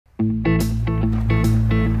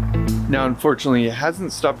Now, unfortunately, it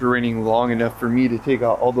hasn't stopped raining long enough for me to take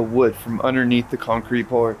out all the wood from underneath the concrete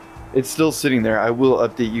pour. It's still sitting there. I will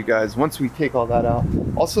update you guys once we take all that out.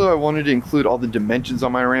 Also, I wanted to include all the dimensions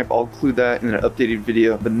on my ramp. I'll include that in an updated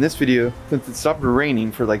video. But in this video, since it stopped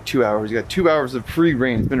raining for like 2 hours, you got 2 hours of free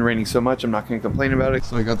rain. It's been raining so much, I'm not gonna complain about it.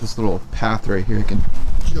 So I got this little path right here I can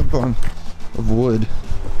jump on of wood.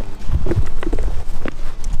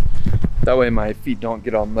 That way my feet don't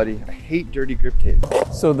get all muddy. I hate dirty grip tape.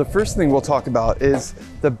 So the first thing we'll talk about is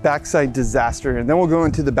the backside disaster, and then we'll go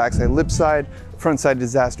into the backside lip slide, frontside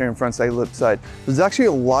disaster, and frontside lip slide. There's actually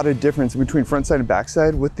a lot of difference between frontside and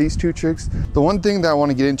backside with these two tricks. The one thing that I want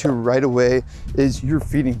to get into right away is your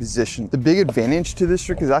feeding position. The big advantage to this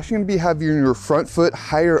trick is actually going to be having your front foot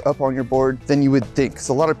higher up on your board than you would think. Because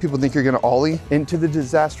a lot of people think you're going to ollie into the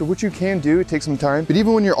disaster, which you can do. It takes some time, but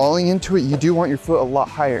even when you're ollieing into it, you do want your foot a lot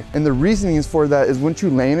higher. And the reasoning is for that is once you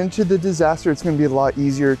land into the disaster, it's going to be a lot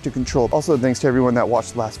easier to control. Also, thanks to everyone that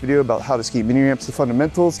watched the last video about how to skate mini ramps, the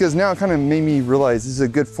fundamentals, because now it kind of made me realize this is a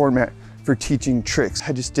good format for teaching tricks.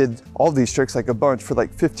 I just did all these tricks like a bunch for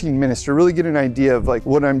like 15 minutes to really get an idea of like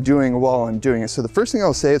what I'm doing while I'm doing it. So the first thing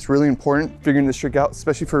I'll say, it's really important figuring this trick out,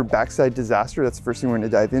 especially for backside disaster. That's the first thing we're gonna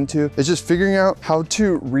dive into. It's just figuring out how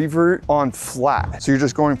to revert on flat. So you're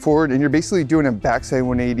just going forward and you're basically doing a backside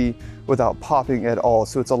 180 without popping at all.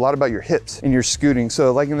 So it's a lot about your hips and your scooting.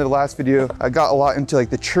 So like in the last video, I got a lot into like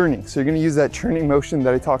the churning. So you're gonna use that churning motion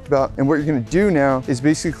that I talked about. And what you're gonna do now is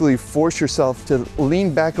basically force yourself to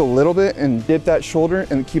lean back a little bit and dip that shoulder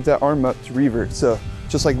and keep that arm up to revert. So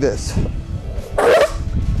just like this.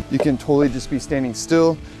 You can totally just be standing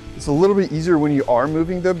still. It's a little bit easier when you are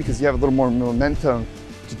moving though, because you have a little more momentum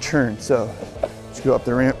to churn. So let's go up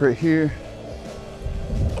the ramp right here.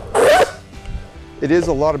 It is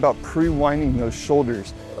a lot about pre-winding those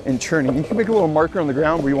shoulders and churning. You can make a little marker on the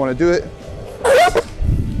ground where you want to do it.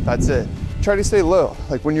 That's it. Try to stay low.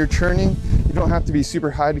 Like when you're churning, you don't have to be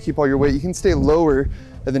super high to keep all your weight. You can stay lower,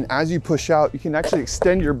 and then as you push out, you can actually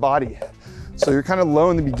extend your body. So you're kind of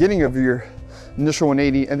low in the beginning of your initial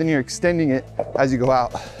 180, and then you're extending it as you go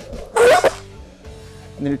out.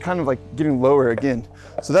 And then you're kind of like getting lower again.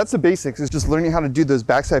 So that's the basics, is just learning how to do those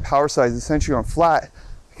backside power slides essentially on flat.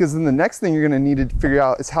 Because then the next thing you're gonna need to figure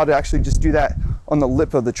out is how to actually just do that on the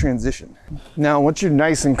lip of the transition. Now, once you're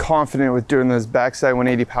nice and confident with doing those backside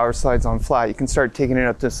 180 power slides on flat, you can start taking it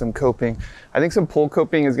up to some coping. I think some pull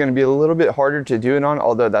coping is gonna be a little bit harder to do it on,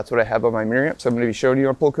 although that's what I have on my mini ramp, so I'm gonna be showing you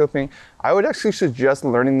on pull coping. I would actually suggest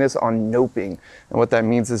learning this on noping. And what that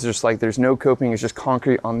means is just like there's no coping, it's just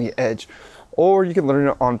concrete on the edge. Or you can learn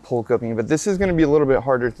it on pull coping, but this is gonna be a little bit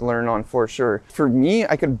harder to learn on for sure. For me,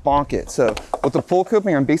 I could bonk it. So with the pull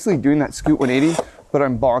coping, I'm basically doing that scoot 180, but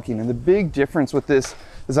I'm bonking. And the big difference with this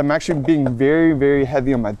is I'm actually being very, very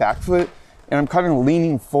heavy on my back foot, and I'm kind of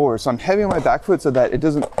leaning forward. So I'm heavy on my back foot so that it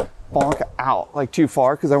doesn't bonk out like too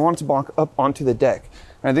far, because I want it to bonk up onto the deck.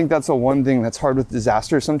 And I think that's the one thing that's hard with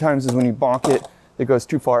disaster sometimes is when you bonk it, it goes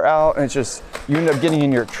too far out, and it's just, you end up getting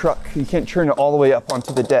in your truck. You can't turn it all the way up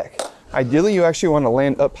onto the deck. Ideally, you actually want to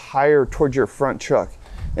land up higher towards your front truck.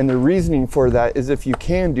 And the reasoning for that is if you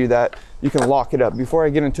can do that, you can lock it up. Before I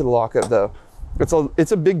get into the lockup though,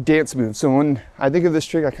 it's a big dance move. So when I think of this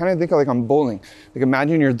trick, I kind of think of like I'm bowling. Like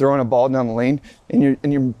imagine you're throwing a ball down the lane and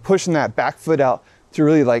you're pushing that back foot out to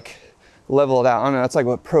really like level it out. I don't know, that's like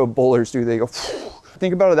what pro bowlers do. They go,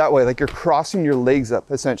 think about it that way, like you're crossing your legs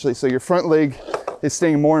up essentially. So your front leg is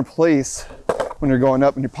staying more in place when you're going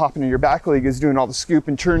up, and you're popping in your back leg is doing all the scoop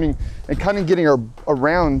and churning and kind of getting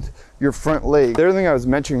around your front leg. The other thing I was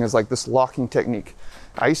mentioning is like this locking technique.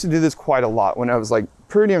 I used to do this quite a lot when I was like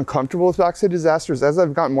pretty uncomfortable with backside disasters. As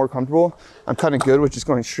I've gotten more comfortable, I'm kind of good with just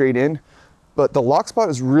going straight in. But the lock spot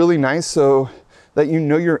is really nice so that you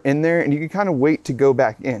know you're in there and you can kind of wait to go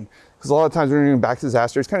back in. Because a lot of times when you're doing back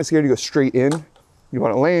disaster, it's kind of scary to go straight in. You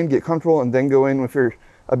want to land, get comfortable, and then go in if you're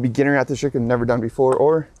a beginner at this trick and never done before,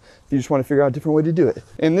 or you just want to figure out a different way to do it.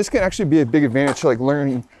 And this can actually be a big advantage to like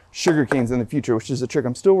learning sugar canes in the future, which is a trick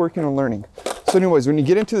I'm still working on learning. So anyways, when you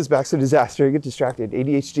get into this backside disaster, you get distracted,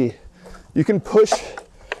 ADHD, you can push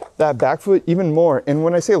that back foot even more. And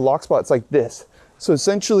when I say lock spot, it's like this. So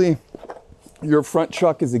essentially your front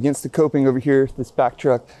truck is against the coping over here, this back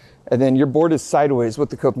truck, and then your board is sideways with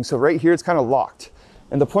the coping. So right here, it's kind of locked.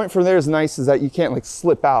 And the point from there is nice is that you can't like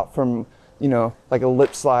slip out from, you know, like a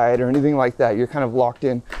lip slide or anything like that. You're kind of locked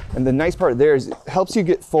in. And the nice part there is it helps you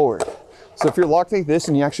get forward. So if you're locked like this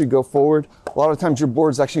and you actually go forward, a lot of times your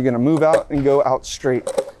board's actually gonna move out and go out straight.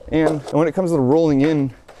 And when it comes to rolling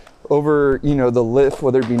in, over, you know, the lift,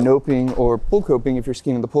 whether it be noping or pull coping, if you're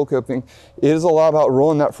skiing in the pull coping, it is a lot about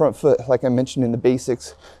rolling that front foot, like I mentioned in the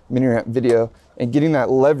basics mini ramp video, and getting that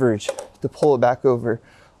leverage to pull it back over.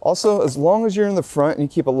 Also, as long as you're in the front and you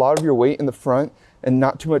keep a lot of your weight in the front and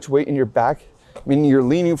not too much weight in your back, meaning you're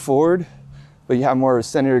leaning forward, but you have more of a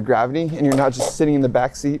center of gravity and you're not just sitting in the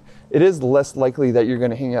back seat, it is less likely that you're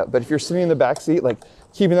gonna hang up. But if you're sitting in the back seat, like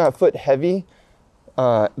keeping that foot heavy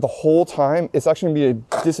the whole time, it's actually gonna be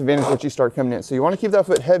a disadvantage once you start coming in. So you wanna keep that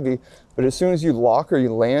foot heavy, but as soon as you lock or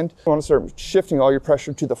you land, you wanna start shifting all your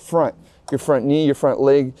pressure to the front, your front knee, your front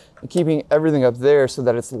leg, and keeping everything up there so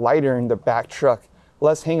that it's lighter in the back truck,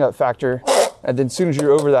 less hang up factor. And then as soon as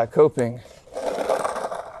you're over that coping,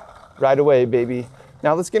 right away, baby.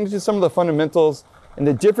 Now let's get into some of the fundamentals and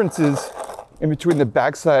the differences in between the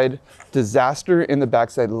backside disaster and the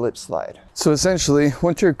backside lip slide. So essentially,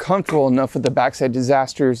 once you're comfortable enough with the backside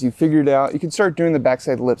disasters, you figured out, you can start doing the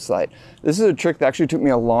backside lip slide. This is a trick that actually took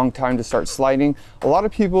me a long time to start sliding. A lot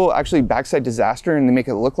of people actually backside disaster and they make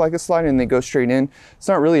it look like a slide and they go straight in. It's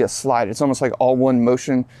not really a slide. It's almost like all one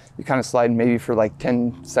motion. You kind of slide maybe for like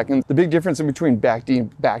 10 seconds. The big difference in between back D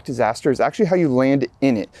and back disaster is actually how you land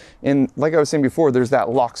in it. And like I was saying before, there's that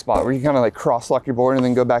lock spot where you kind of like cross lock your board and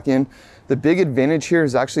then go back in. The big advantage here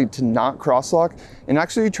is actually to not cross lock and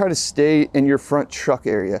actually try to stay in your front truck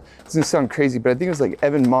area. It's gonna sound crazy, but I think it was like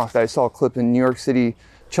Evan Mock that I saw a clip in New York City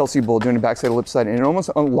Chelsea Bowl doing a backside lip slide, and it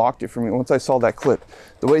almost unlocked it for me once I saw that clip.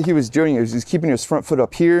 The way he was doing it was he's keeping his front foot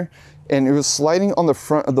up here and it was sliding on the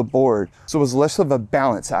front of the board. So it was less of a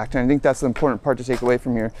balance act. And I think that's the important part to take away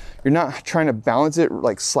from here. You're not trying to balance it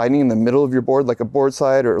like sliding in the middle of your board, like a board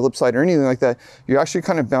slide or a lip slide or anything like that. You're actually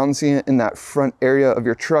kind of balancing it in that front area of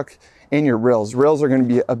your truck and your rails. Rails are going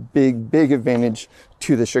to be a big advantage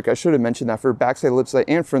to this trick. I should have mentioned that for backside lip slide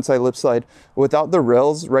and frontside lip slide. Without the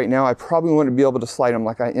rails right now, I probably wouldn't be able to slide them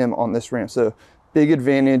like I am on this ramp. So big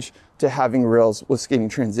advantage to having rails with skating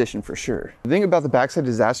transition for sure. The thing about the backside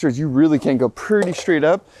disaster is you really can go pretty straight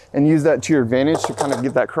up and use that to your advantage to kind of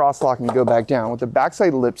get that cross lock and go back down. With the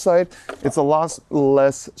backside lip slide, it's a lot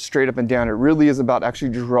less straight up and down. It really is about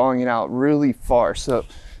actually drawing it out really far. So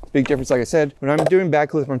big difference, like I said, when I'm doing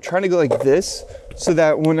backflip, I'm trying to go like this so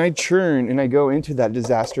that when I turn and I go into that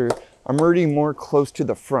disaster, I'm already more close to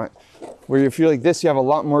the front. Where if you're like this, you have a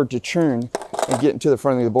lot more to turn and get into the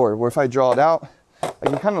front of the board. Where if I draw it out, I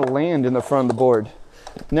can kind of land in the front of the board.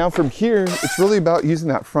 Now from here, it's really about using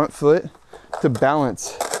that front foot to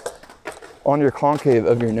balance on your concave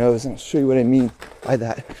of your nose. And I'll show you what I mean by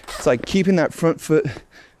that. It's like keeping that front foot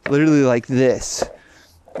literally like this.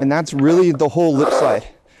 And that's really the whole lip slide.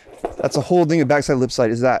 That's the whole thing of backside lip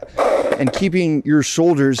slide is that. And keeping your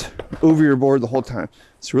shoulders over your board the whole time.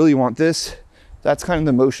 So really you want this. That's kind of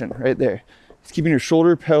the motion right there. It's keeping your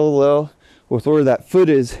shoulder parallel with where that foot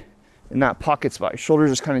is in that pocket spot. Your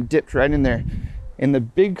shoulders just kind of dipped right in there. And the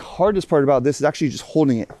big hardest part about this is actually just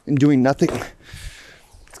holding it and doing nothing.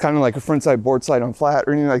 It's kind of like a frontside board slide on flat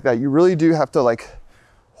or anything like that. You really do have to like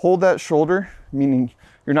hold that shoulder, meaning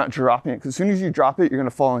you're not dropping it. Because as soon as you drop it, you're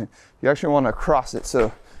gonna fall in. You actually wanna cross it.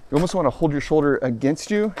 So you almost wanna hold your shoulder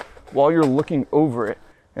against you while you're looking over it.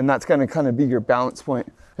 And that's gonna kind of be your balance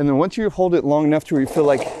point. And then once you hold it long enough to where you feel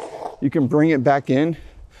like you can bring it back in,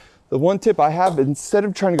 the one tip I have, instead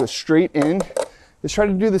of trying to go straight in, is try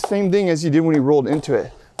to do the same thing as you did when you rolled into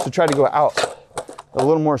it. So try to go out a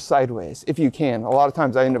little more sideways, if you can. A lot of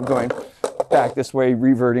times I end up going back this way,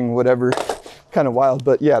 reverting, whatever, kind of wild.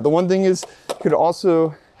 But yeah, the one thing is, could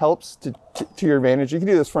also helps to your advantage. You can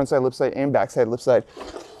do this frontside lip slide and backside lip slide,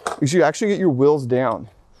 because you actually get your wheels down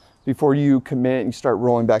before you commit and you start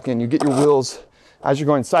rolling back in. You get your wheels as you're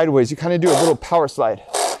going sideways. You kind of do a little power slide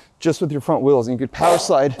just with your front wheels, and you could power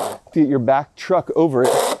slide to get your back truck over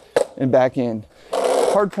it and back in.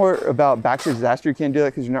 Hard part about backside disaster, you can't do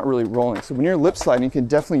that because you're not really rolling. So when you're lip sliding, you can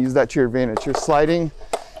definitely use that to your advantage. You're sliding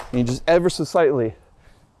and you just ever so slightly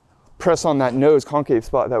press on that nose concave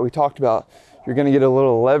spot that we talked about. You're gonna get a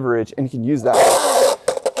little leverage and you can use that.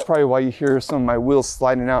 That's probably why you hear some of my wheels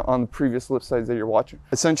sliding out on the previous lip slides that you're watching.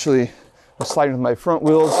 Essentially, I'm sliding with my front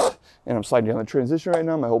wheels and I'm sliding down the transition right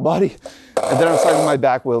now, my whole body. And then I'm sliding with my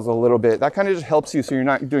back wheels a little bit. That kind of just helps you so you're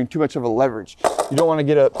not doing too much of a leverage. You don't want to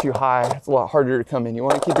get up too high. It's a lot harder to come in. You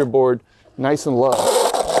want to keep your board nice and low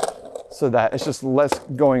so that it's just less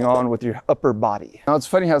going on with your upper body. Now it's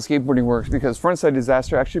funny how skateboarding works, because frontside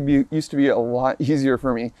disaster actually used to be a lot easier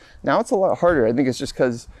for me. Now it's a lot harder. I think it's just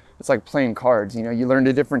because it's like playing cards. You know, you learned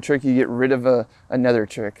a different trick, you get rid of another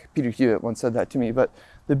trick. Peter Hewitt once said that to me. But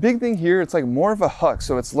the big thing here, it's like more of a huck.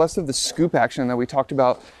 So it's less of the scoop action that we talked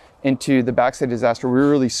about into the backside disaster. We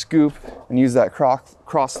really scoop and use that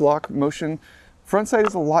cross lock motion. Frontside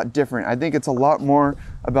is a lot different. I think it's a lot more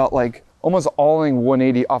about like almost alling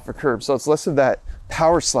 180 off a curb. So it's less of that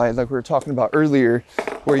power slide like we were talking about earlier,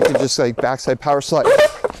 where you can just like backside power slide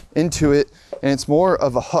into it, and it's more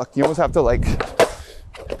of a huck. You almost have to like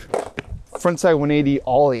frontside 180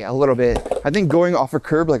 ollie a little bit. I think going off a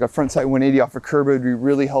curb, like a frontside 180 off a curb, would be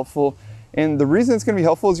really helpful. And the reason it's going to be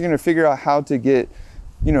helpful is you're going to figure out how to get,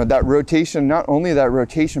 you know, that rotation, not only that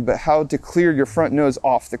rotation, but how to clear your front nose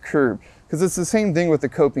off the curb. Because it's the same thing with the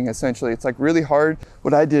coping, essentially. It's like really hard.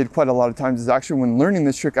 What I did quite a lot of times is actually when learning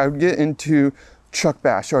this trick, I would get into truck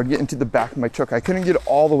bash, or I'd get into the back of my truck. I couldn't get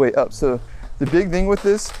all the way up. So the big thing with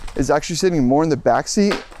this is actually sitting more in the back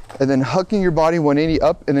seat and then hucking your body 180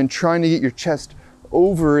 up and then trying to get your chest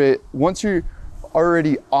over it once you're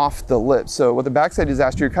already off the lip. So with the backside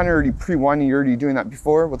disaster, you're kind of already pre-winding, you're already doing that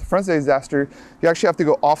before. With the frontside disaster, you actually have to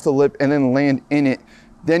go off the lip and then land in it.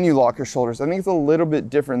 Then you lock your shoulders. I think it's a little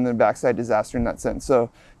bit different than backside disaster in that sense.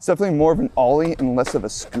 So it's definitely more of an ollie and less of a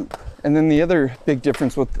scoop. And then the other big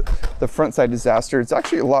difference with the frontside disaster, it's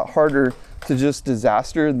actually a lot harder to just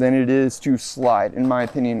disaster than it is to slide, in my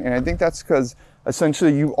opinion. And I think that's because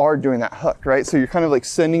essentially you are doing that huck, right? So you're kind of like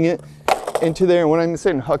sending it into there. And what I'm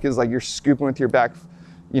saying huck is like you're scooping with your back,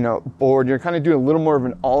 you know, board. You're kind of doing a little more of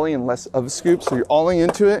an ollie and less of a scoop. So you're ollieing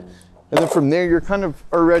into it. And then from there, you're kind of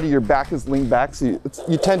already, your back is leaned back. So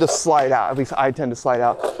you tend to slide out, at least I tend to slide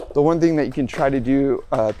out. The one thing that you can try to do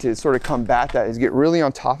to sort of combat that is get really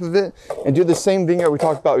on top of it and do the same thing that we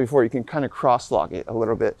talked about before. You can kind of cross lock it a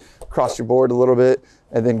little bit, cross your board a little bit,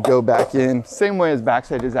 and then go back in. Same way as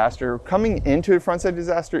backside disaster. Coming into a frontside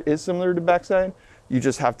disaster is similar to backside. You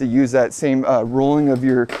just have to use that same rolling of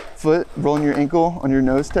your foot, rolling your ankle on your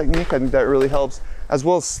nose technique. I think that really helps, as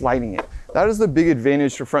well as sliding it. That is the big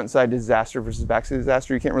advantage to frontside disaster versus backside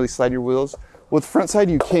disaster. You can't really slide your wheels. With frontside,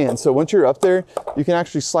 you can. So once you're up there, you can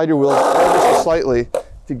actually slide your wheels ever so slightly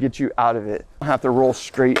to get you out of it. You don't have to roll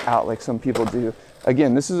straight out like some people do.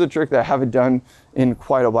 Again, this is a trick that I haven't done in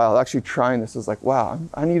quite a while. Actually trying this is like, wow,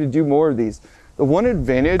 I need to do more of these. The one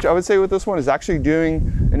advantage I would say with this one is actually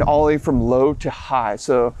doing an ollie from low to high.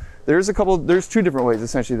 So there's two different ways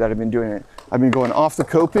essentially that I've been doing it. I've been going off the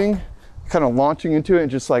coping, kind of launching into it and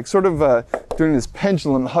just like sort of doing this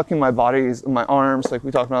pendulum, hucking my bodies, my arms, like we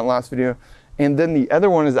talked about in the last video. And then the other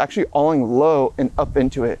one is actually olling low and up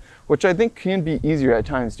into it, which I think can be easier at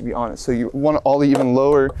times, to be honest. So you want to ollie even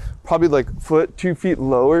lower, probably like 2 feet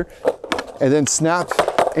lower, and then snap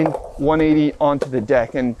in 180 onto the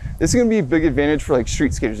deck. And this is going to be a big advantage for like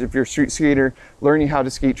street skaters. If you're a street skater learning how to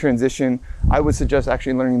skate transition, I would suggest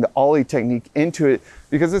actually learning the ollie technique into it,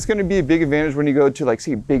 because it's going to be a big advantage when you go to like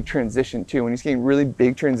say big transition too. When you're skating really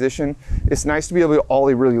big transition, it's nice to be able to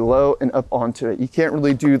ollie really low and up onto it. You can't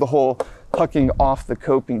really do the whole hucking off the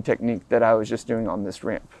coping technique that I was just doing on this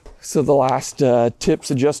ramp. So the last tip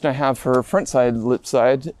suggestion I have for frontside lip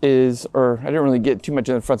slide is, or I didn't really get too much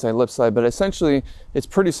in the frontside lip slide, but essentially it's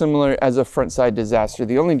pretty similar as a frontside disaster.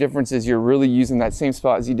 The only difference is you're really using that same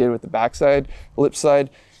spot as you did with the backside lip slide.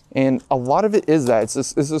 And a lot of it is that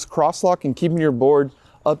it's this cross lock and keeping your board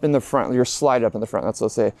up in the front, your slide up in the front, that's what I'll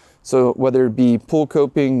say. So whether it be pull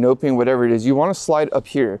coping, noping, whatever it is, you want to slide up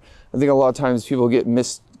here. I think a lot of times people get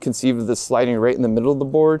misconceived of this sliding right in the middle of the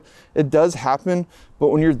board. It does happen, but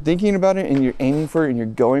when you're thinking about it and you're aiming for it and you're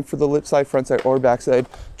going for the lip side, front side, or backside,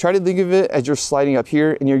 try to think of it as you're sliding up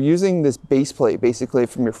here and you're using this base plate basically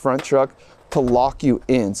from your front truck to lock you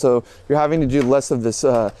in. So you're having to do less of this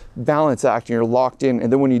balance act and you're locked in.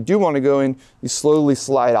 And then when you do want to go in, you slowly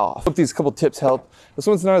slide off. Hope these couple tips help. This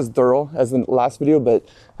one's not as thorough as the last video, but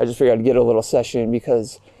I just figured I'd get a little session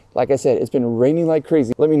because like I said, it's been raining like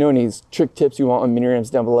crazy. Let me know any trick tips you want on mini ramps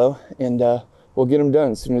down below, and we'll get them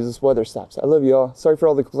done as soon as this weather stops. I love you all. Sorry for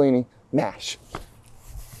all the complaining. Mash.